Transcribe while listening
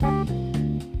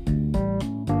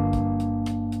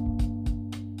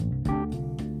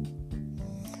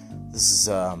This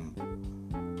is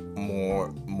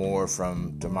more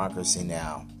from Democracy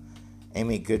Now!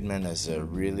 Amy Goodman is a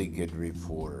really good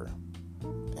reporter,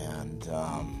 and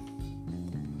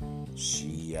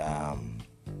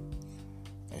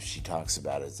if she talks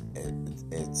about it,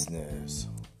 it's news.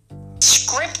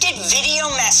 Scripted video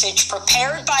message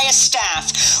prepared by a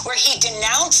staff where he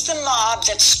denounced the mob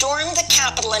that stormed the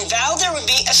Capitol and vowed there would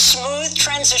be a smooth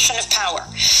transition of power.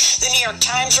 The New York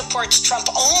Times reports Trump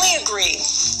only agreed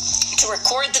to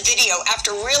record the video after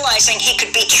realizing he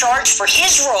could be charged for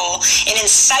his role in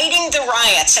inciting the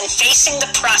riots and facing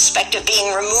the prospect of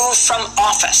being removed from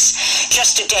office.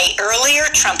 Just a day earlier,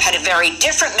 Trump had a very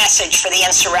different message for the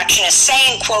insurrectionists,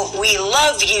 saying, quote, "We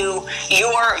love you,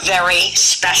 you're very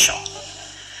special."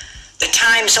 The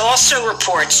Times also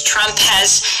reports Trump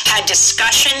has had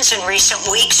discussions in recent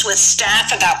weeks with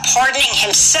staff about pardoning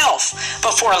himself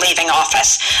before leaving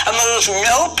office, a move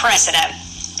no president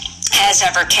has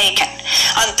ever taken.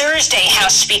 On Thursday,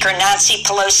 House Speaker Nancy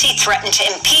Pelosi threatened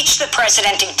to impeach the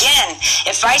president again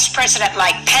if Vice President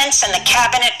Mike Pence and the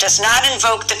cabinet does not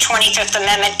invoke the 25th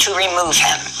Amendment to remove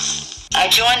him. I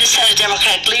joined the Senate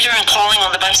Democratic leader in calling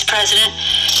on the Vice President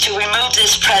to remove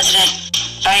this president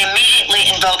by immediately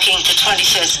invoking the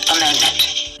 25th Amendment.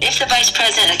 If the Vice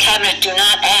President and the cabinet do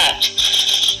not act,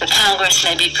 the Congress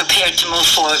may be prepared to move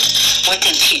forward with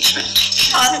impeachment.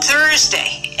 On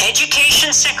Thursday,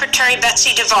 Education Secretary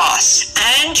Betsy DeVos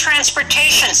and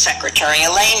Transportation Secretary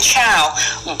Elaine Chao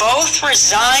both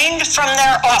resigned from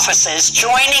their offices,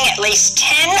 joining at least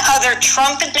 10 other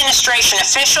Trump administration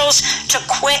officials to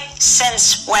quit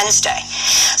since Wednesday.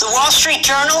 The Wall Street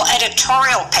Journal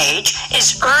editorial page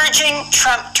is urging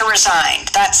Trump to resign.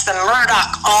 That's the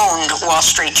Murdoch-owned Wall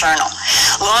Street Journal.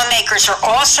 Lawmakers are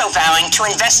also vowing to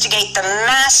investigate the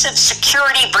massive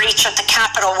security breach at the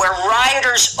Capitol where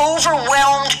rioters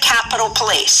overwhelmed Capitol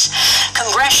Police.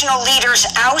 Congressional leaders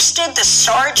ousted the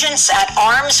sergeants at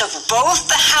arms of both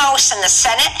the House and the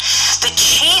Senate. The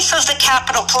chief of the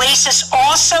Capitol Police is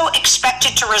also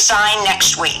expected to resign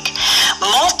next week.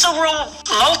 Multiple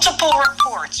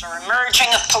reports are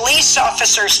emerging of police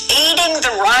officers aiding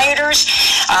the rioters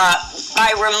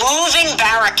by removing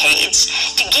barricades,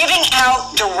 to giving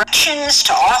out directions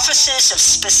to offices of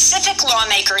specific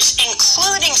lawmakers,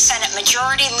 including Senate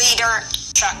Majority Leader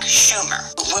Chuck Schumer,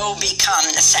 who will become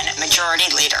the Senate Majority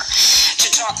Leader.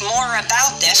 To talk more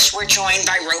about this, we're joined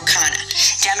by Ro Khanna,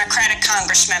 Democratic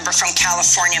Congressmember from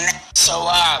California.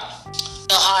 So,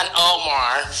 Ilhan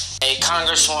Omar, a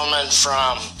congresswoman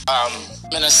from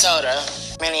Minnesota,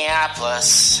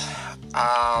 Minneapolis,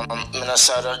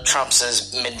 Minnesota, Trump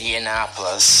says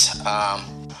Minneapolis.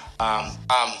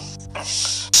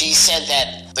 She said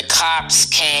that the cops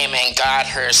came and got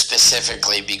her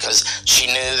specifically because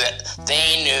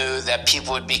they knew that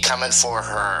people would be coming for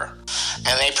her.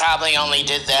 And they probably only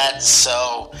did that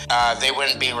so they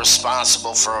wouldn't be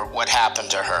responsible for what happened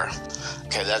to her.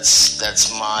 Okay,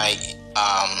 that's my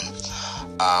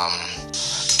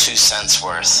 2 cents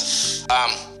worth.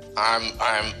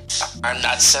 I'm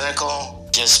not cynical,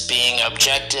 just being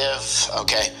objective.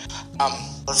 Okay.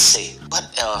 Let's see.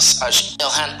 What else?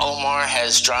 Ilhan Omar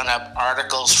has drawn up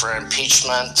articles for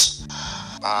impeachment.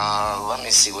 Let me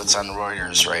see what's on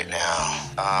Reuters right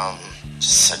now.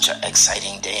 Such an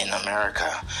exciting day in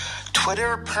America.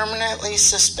 Twitter permanently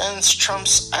suspends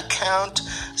Trump's account,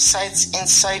 cites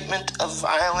incitement of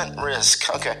violent risk.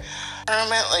 Okay.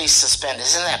 Permanently suspend.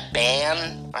 Isn't that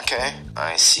ban? Okay.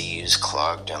 ICU's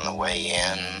clogged on the way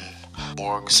in.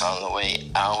 Morgues on the way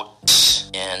out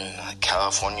in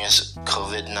California's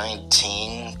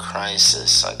COVID-19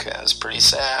 crisis. Okay, that's pretty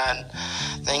sad.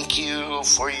 Thank you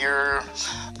for your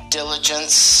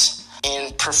diligence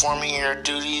in performing your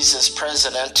duties as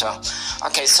president.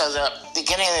 Okay, so the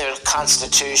beginning of the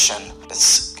Constitution,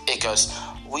 it goes,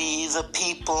 "We the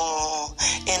people,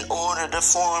 in order to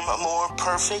form a more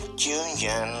perfect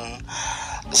union,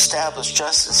 establish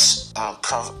justice,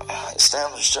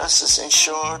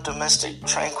 ensure domestic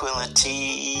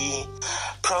tranquility,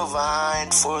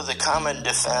 provide for the common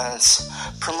defense,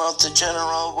 promote the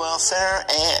general welfare,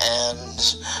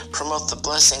 and promote the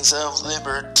blessings of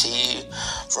liberty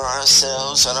for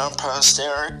ourselves and our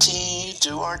posterity,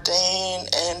 do ordain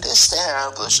and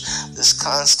establish this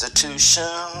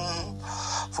Constitution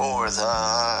for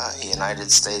the United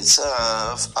States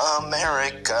of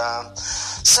America."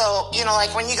 So,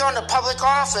 like when you go into public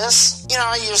office,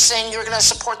 you're saying you're going to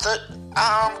support the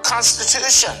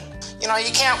Constitution.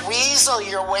 You can't weasel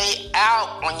your way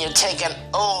out when you take an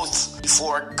oath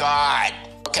before God.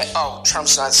 Okay,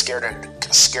 Trump's not scared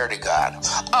of God.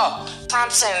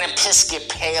 Trump's an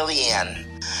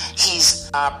Episcopalian. He's,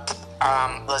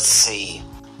 let's see.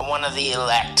 one of the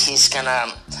elect. He's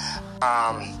gonna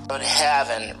go to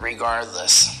heaven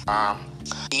regardless.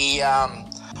 The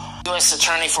U.S.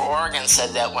 Attorney for Oregon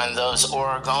said that when those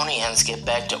Oregonians get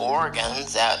back to Oregon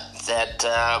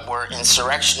that were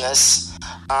insurrectionists,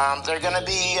 they're going to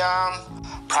be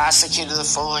prosecuted to the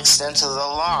full extent of the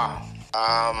law.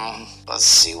 Let's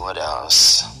see what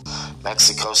else.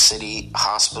 Mexico City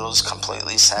hospitals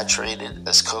completely saturated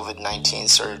as COVID-19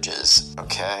 surges.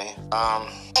 Okay.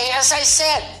 Hey, as I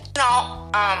said,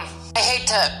 I hate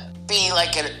to be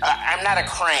like I'm not a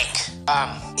crank.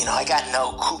 I got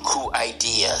no cuckoo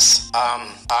ideas.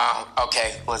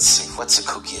 Okay, let's see. What's the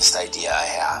kookiest idea I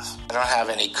have? I don't have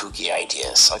any kooky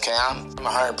ideas, okay? I'm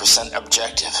 100%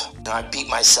 objective. I beat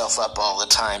myself up all the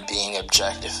time being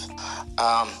objective.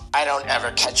 I don't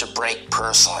ever catch a break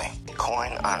personally.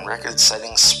 Bitcoin on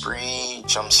record-setting spree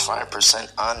jumps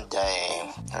 5% on day.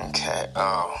 Okay,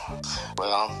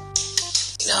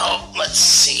 let's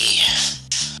see.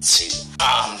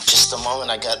 Just a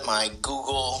moment, I got my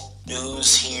Google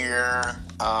News here,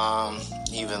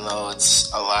 even though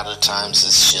it's a lot of times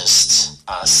it's just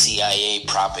CIA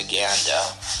propaganda.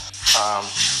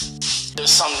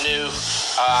 There's some new,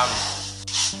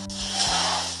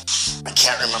 I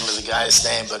can't remember the guy's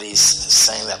name, but he's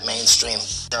saying that mainstream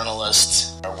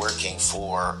journalists are working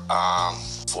for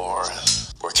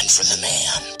the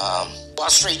man. Wall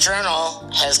Street Journal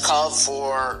has called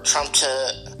for Trump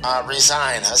to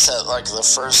resign. That's like the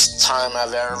first time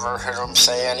I've ever heard him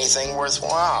say anything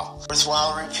worthwhile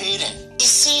repeating.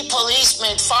 DC police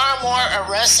made far more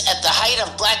arrests at the height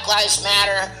of Black Lives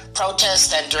Matter protests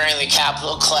than during the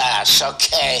Capitol clash.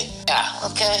 Okay. Yeah,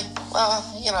 okay. Well,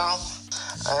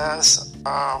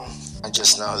 I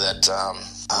just know that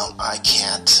I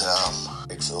can't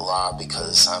break the law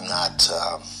because I'm not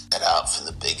head out for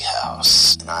the big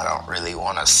house, and I don't really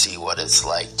want to see what it's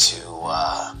like to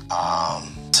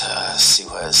see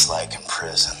what it's like in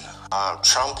prison.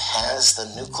 Trump has the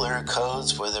nuclear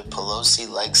codes whether Pelosi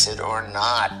likes it or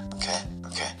not. Okay.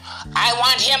 I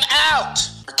want him out.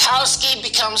 Murkowski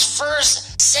becomes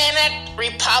first Senate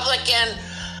Republican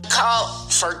call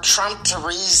for Trump to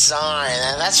resign,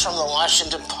 and that's from the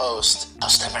Washington Post.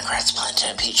 House Democrats plan to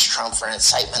impeach Trump for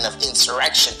incitement of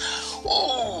insurrection.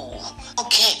 Ooh,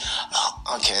 okay,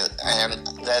 and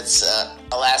that's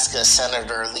Alaska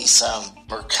Senator Lisa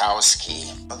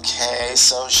Murkowski. Okay,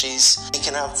 so she's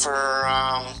making up for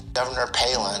Governor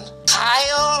Palin.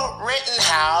 Kyle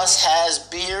Rittenhouse has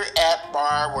beer at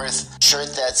bar with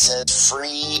shirt that says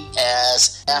free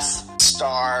as F******.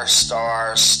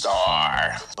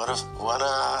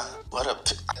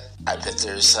 I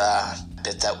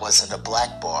bet that wasn't a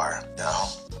black bar. No.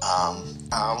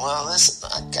 Well, this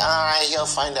guy, he'll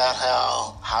find out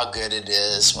how good it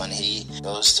is when he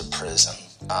goes to prison.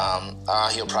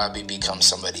 He'll probably become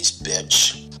somebody's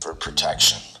bitch for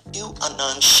protection.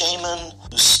 QAnon shaman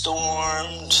who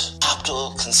stormed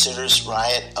Capitol considers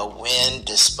riot a win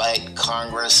despite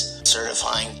Congress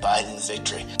certifying Biden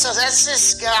victory. So that's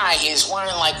this guy. He's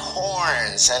wearing like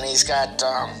horns and he's got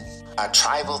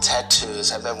tribal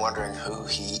tattoos. I've been wondering who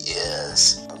he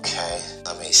is. Okay,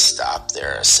 let me stop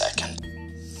there a second.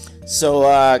 So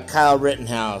Kyle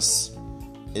Rittenhouse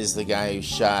is the guy who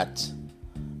shot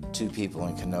 2 people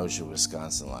in Kenosha,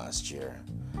 Wisconsin last year.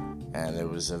 And there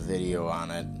was a video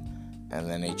on it. And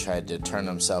then he tried to turn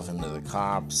himself into the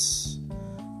cops.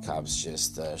 Cops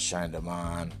just shined him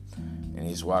on. And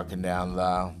he's walking down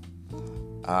the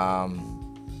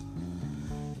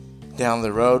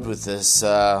road with this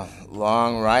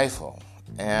long rifle.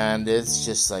 And it's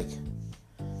just like,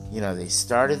 they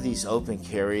started these open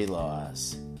carry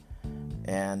laws.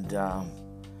 And,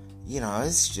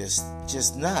 it's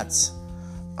just nuts.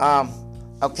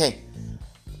 Okay,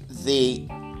 the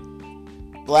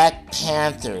Black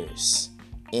Panthers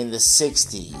in the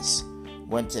 60s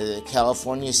went to the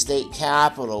California State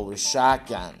Capitol with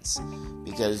shotguns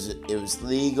because it was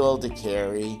legal to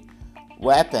carry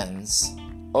weapons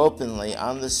openly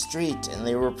on the street, and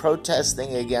they were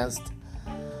protesting against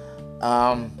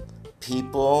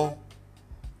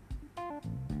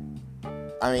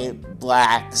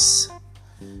blacks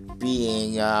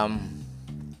being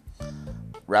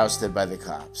rousted by the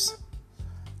cops.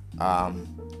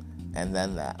 And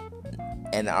then the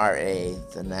NRA,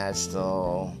 the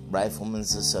National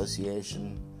Riflemen's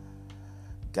Association,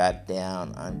 got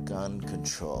down on gun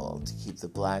control to keep the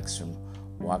blacks from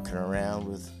walking around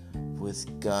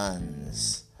with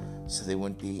guns so they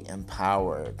wouldn't be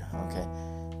empowered, okay?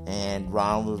 And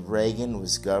Ronald Reagan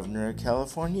was governor of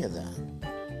California then.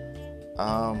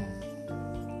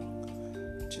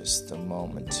 Just a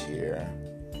moment here.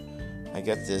 I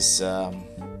got this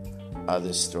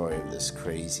other story of this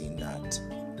crazy nut.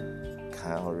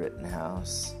 Kyle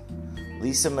Rittenhouse.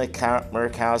 Lisa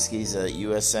Murkowski's a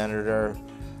U.S. Senator.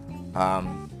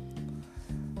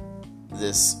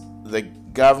 The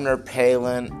Governor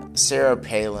Palin, Sarah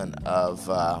Palin of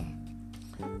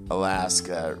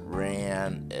Alaska,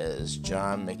 ran as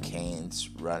John McCain's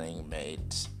running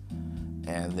mate,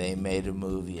 and they made a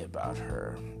movie about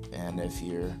her. And if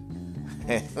you're,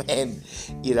 and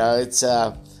you know, it's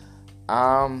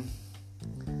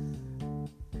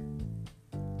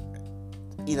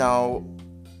you know,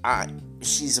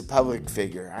 she's a public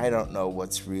figure. I don't know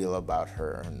what's real about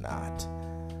her or not,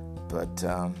 but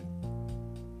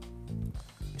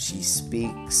she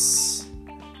speaks,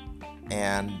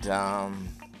 and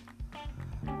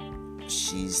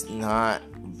she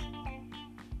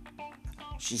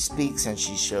speaks and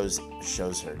she shows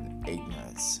her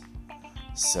ignorance.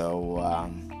 So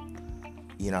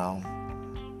you know,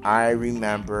 I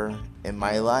remember in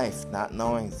my life not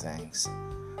knowing things.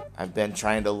 I've been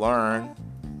trying to learn.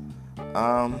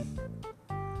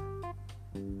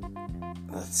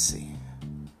 Let's see.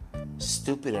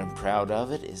 Stupid and proud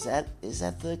of it. Is that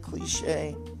the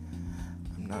cliche?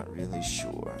 I'm not really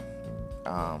sure.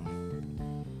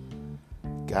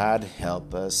 God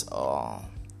help us all.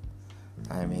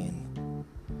 I mean,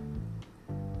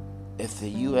 if the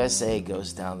USA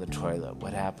goes down the toilet,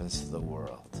 what happens to the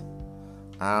world?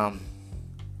 I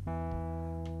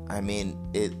mean,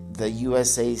 the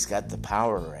USA's got the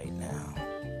power right now.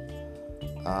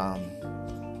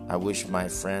 I wish my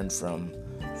friend from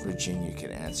Virginia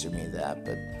could answer me that,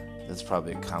 but that's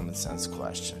probably a common sense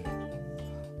question.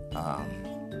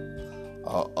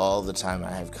 All the time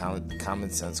I have common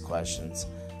sense questions,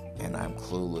 and I'm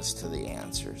clueless to the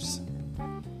answers.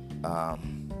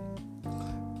 And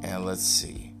let's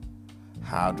see,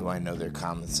 how do I know they're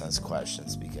common sense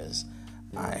questions? Because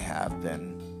I have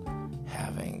been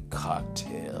having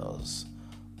cocktails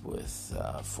with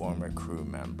former crew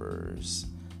members,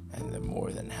 and they're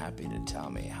more than happy to tell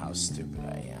me how stupid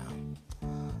I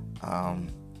am.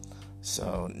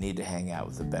 So need to hang out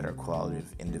with a better quality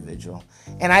of individual.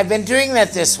 And I've been doing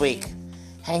that this week,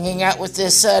 hanging out with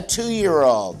this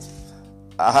 2-year-old.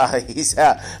 He's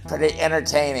pretty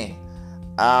entertaining.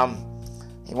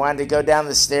 He wanted to go down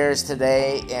the stairs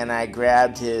today, and I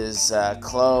grabbed his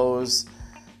clothes,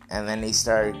 and then he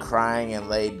started crying and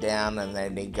laid down, and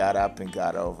then he got up and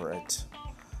got over it.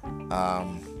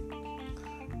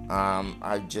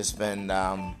 I've just been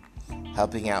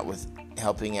helping out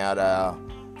a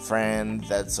friend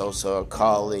that's also a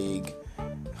colleague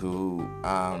who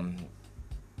I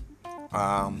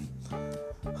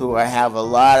have a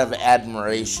lot of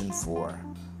admiration for.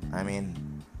 I mean,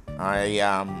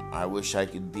 I wish I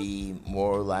could be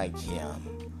more like him.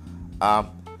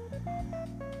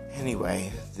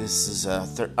 Anyway, this is a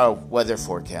weather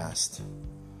forecast.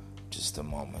 Just a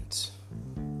moment.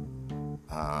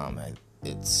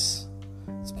 It's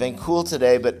been cool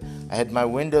today, but I had my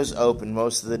windows open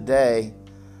most of the day.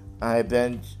 My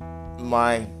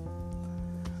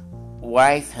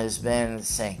wife has been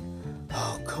saying,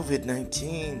 "Oh,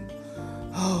 COVID-19.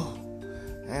 Oh,"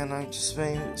 and I've just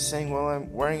been saying, well,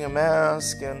 I'm wearing a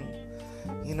mask and,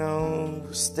 you know,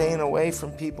 staying away from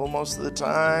people most of the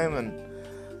time, and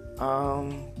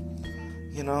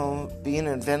you know, being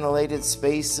in ventilated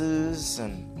spaces,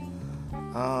 and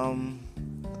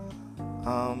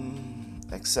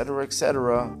etc.,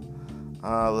 etc.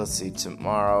 Let's see,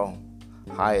 tomorrow,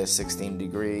 high of 16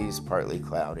 degrees, partly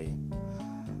cloudy.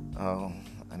 Oh,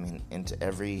 I mean, into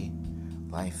every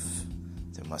life,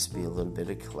 there must be a little bit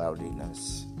of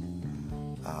cloudiness.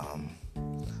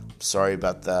 Sorry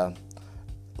about the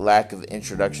lack of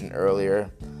introduction earlier.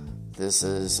 This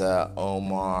is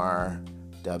Omar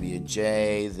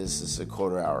WJ. This is a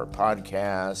quarter-hour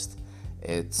podcast.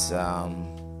 It's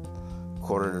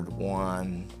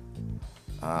 1:45,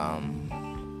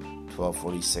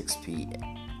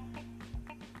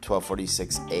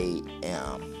 12:46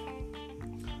 a.m.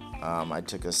 I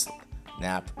took a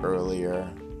nap earlier.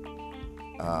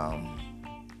 I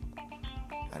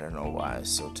don't know why I was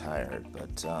so tired,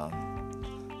 but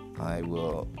I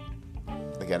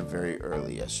got up very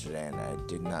early yesterday, and I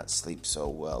did not sleep so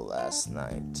well last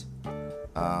night.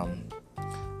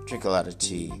 Drink a lot of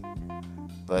tea,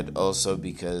 but also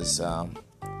because I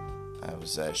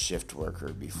was a shift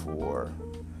worker before,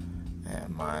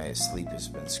 and my sleep has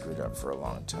been screwed up for a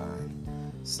long time,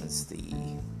 since the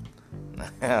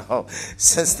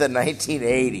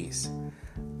 1980s.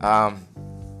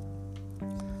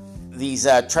 These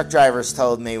truck drivers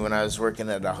told me when I was working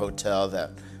at a hotel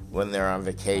that when they're on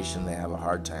vacation, they have a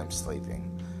hard time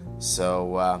sleeping.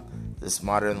 So this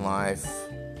modern life,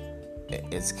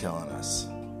 it's killing us.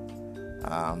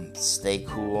 Stay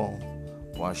cool,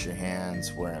 wash your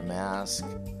hands, wear a mask,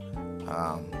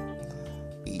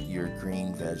 eat your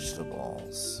green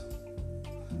vegetables.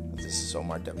 This is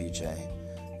Omar WJ.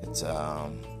 It's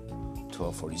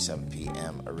 12:47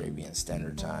 p.m. Arabian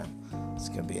Standard Time. It's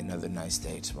going to be another nice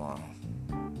day tomorrow.